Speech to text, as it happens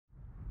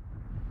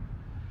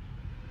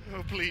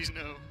Oh, please,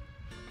 no.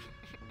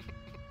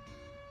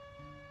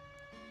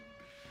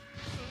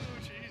 Oh,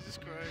 Jesus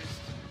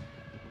Christ.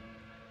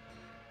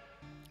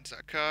 Is that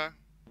a car?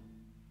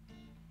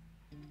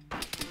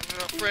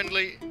 Not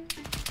friendly.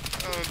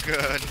 Oh,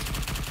 God.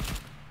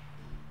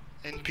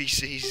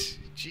 NPCs.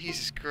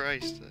 Jesus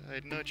Christ. I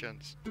had no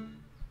chance.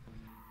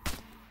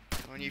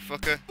 Come on, you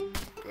fucker.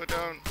 Go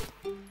down.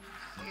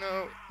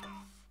 No.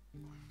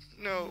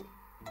 No.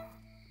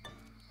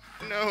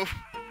 No.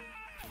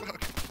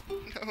 Fuck.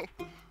 No.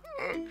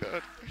 Oh,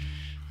 God.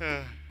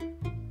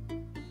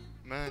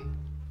 Man.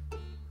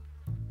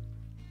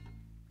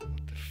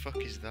 What the fuck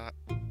is that?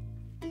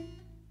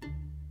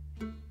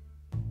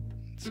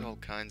 It's all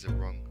kinds of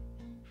wrong.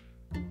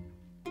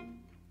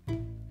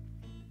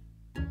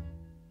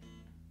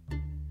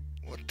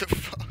 What the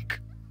fuck?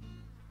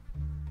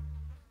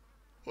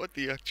 What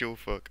the actual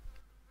fuck?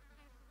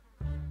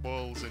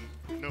 Walls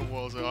and no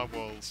walls are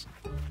walls.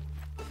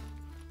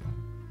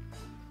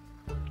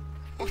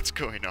 What's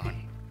going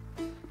on?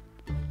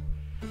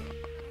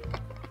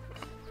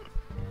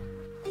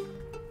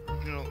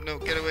 No, no,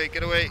 get away,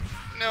 get away!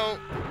 No!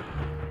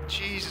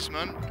 Jesus,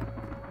 man.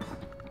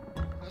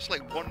 That's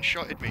like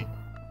one-shotted me.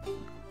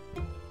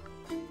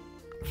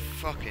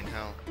 Fucking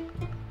hell.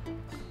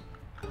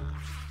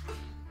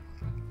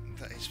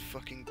 That is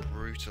fucking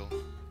brutal.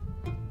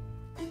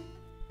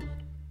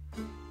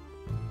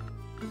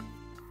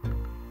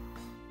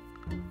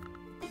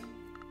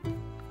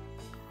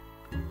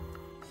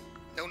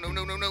 No, no,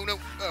 no, no, no, no!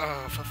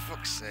 Oh, for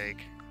fuck's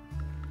sake.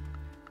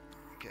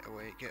 Get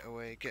away, get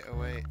away, get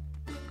away.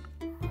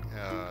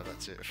 Ah, oh,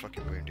 that's it.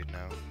 Fucking wounded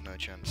now. No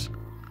chance.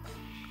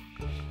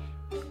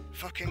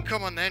 Fucking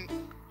come on then!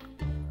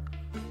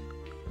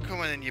 Come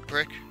on then, you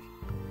prick.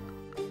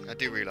 I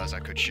do realise I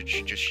could should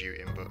just shoot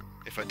him, but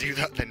if I do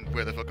that, then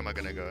where the fuck am I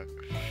gonna go?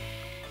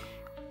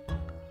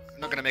 I'm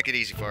not gonna make it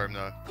easy for him,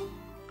 though.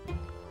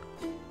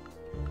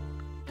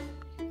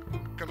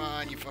 Come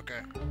on, you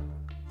fucker.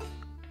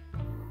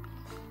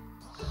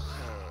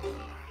 Oh,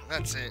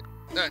 that's it.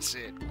 That's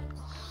it.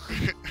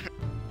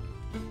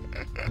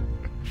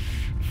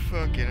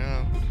 Fucking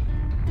hell.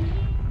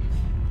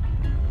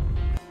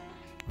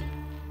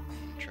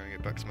 Try and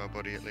get back to my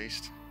body at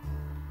least.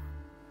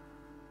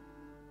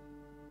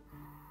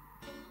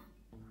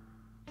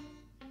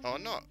 Oh,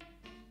 not.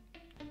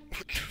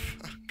 What the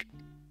fuck?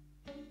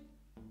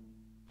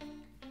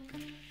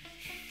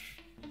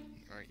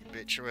 Alright, you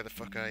bitch, where the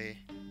fuck are you?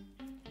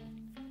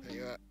 There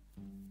you are.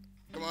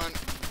 Come on!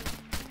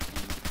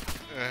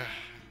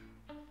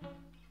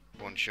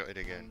 One-shotted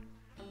again.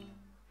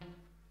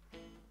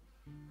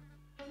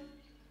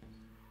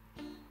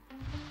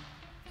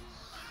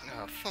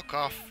 Oh, fuck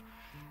off.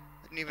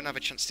 I didn't even have a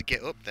chance to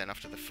get up then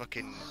after the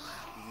fucking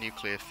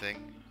nuclear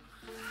thing.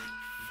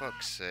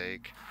 Fuck's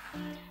sake.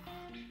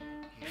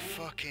 You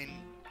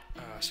fucking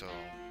asshole.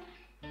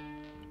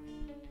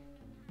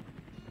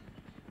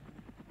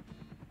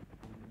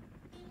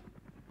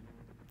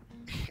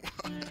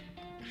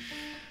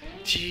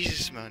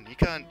 Jesus, man, you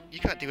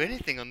can't do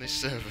anything on this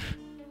server.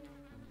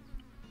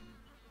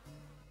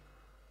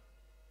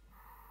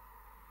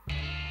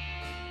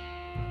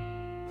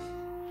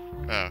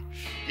 Oh.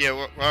 Yeah,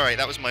 well, alright,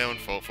 that was my own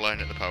fault flying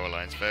at the power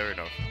lines, fair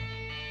enough.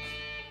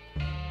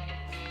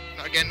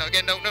 Not again, not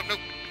again, no, no, no!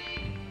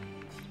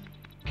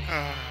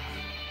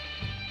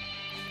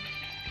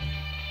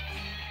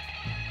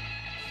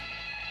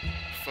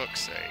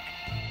 Fuck's sake.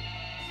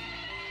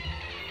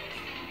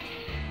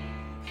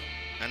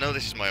 I know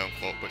this is my own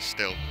fault, but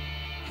still.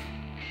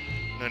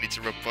 No need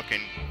to rub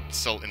fucking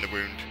salt in the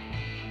wound.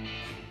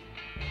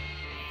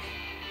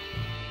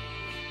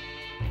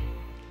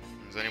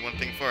 There's only one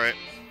thing for it.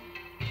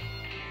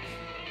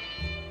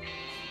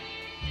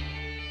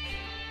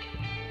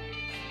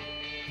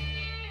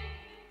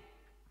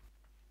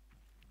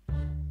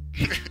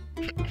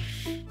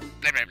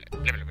 Blah, blah, blah,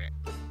 blah, blah,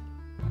 blah.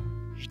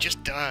 He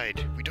just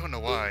died. We don't know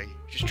why.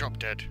 He just dropped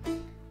dead.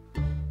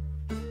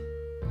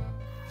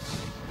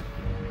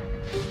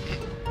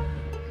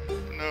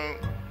 No.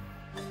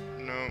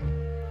 No.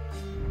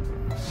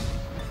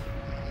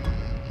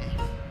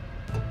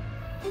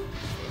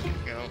 Fucking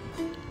hell.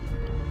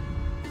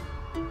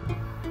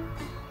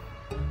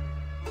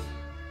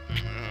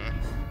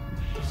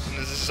 And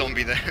there's a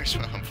zombie there as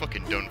well. I'm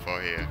fucking done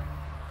for here.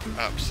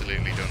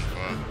 Absolutely done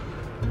for.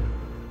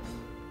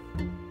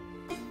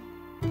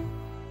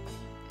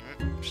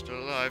 Still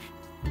alive.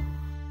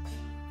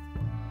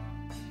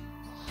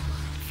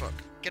 Fuck.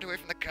 Get away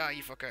from the car,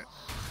 you fucker.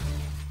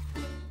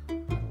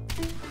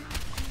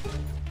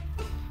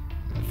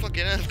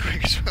 Fucking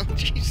earthquake as well,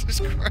 Jesus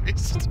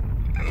Christ.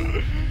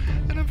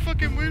 And I'm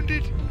fucking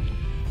wounded.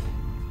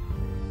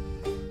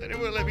 And it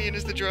won't let me in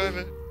as the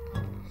driver.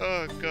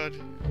 Oh god.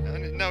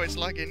 And now it's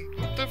lagging.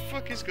 What the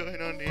fuck is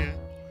going on here?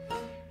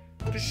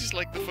 This is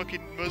like the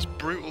fucking most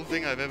brutal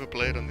thing I've ever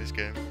played on this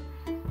game.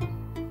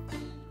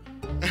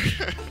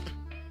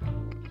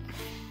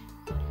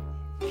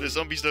 The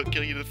zombies don't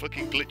kill you, the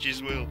fucking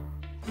glitches will.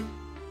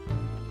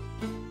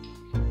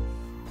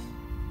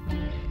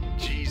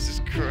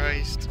 Jesus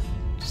Christ.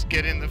 Just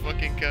Get in the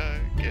fucking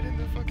car. Get in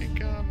the fucking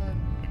car, man.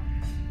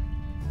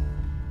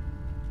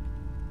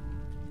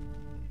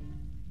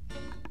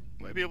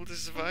 Might be able to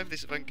survive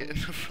this if I can get in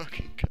the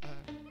fucking car.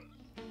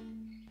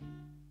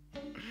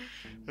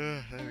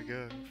 There we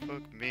go.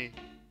 Fuck me.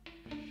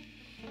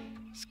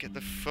 Let's get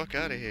the fuck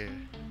out of here.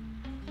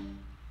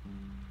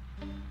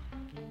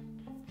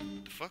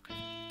 What the fuck?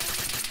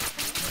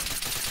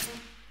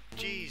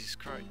 Jesus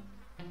Christ.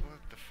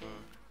 What the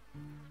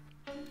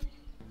fuck?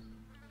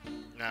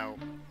 Now,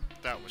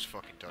 that was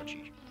fucking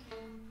dodgy.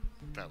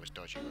 That was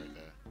dodgy right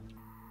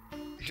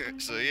there.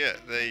 So yeah,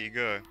 there you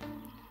go.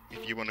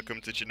 If you want to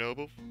come to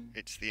Chernobyl,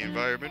 it's the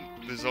environment,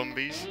 the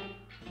zombies,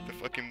 the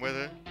fucking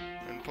weather,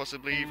 and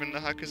possibly even the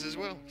hackers as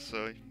well.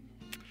 So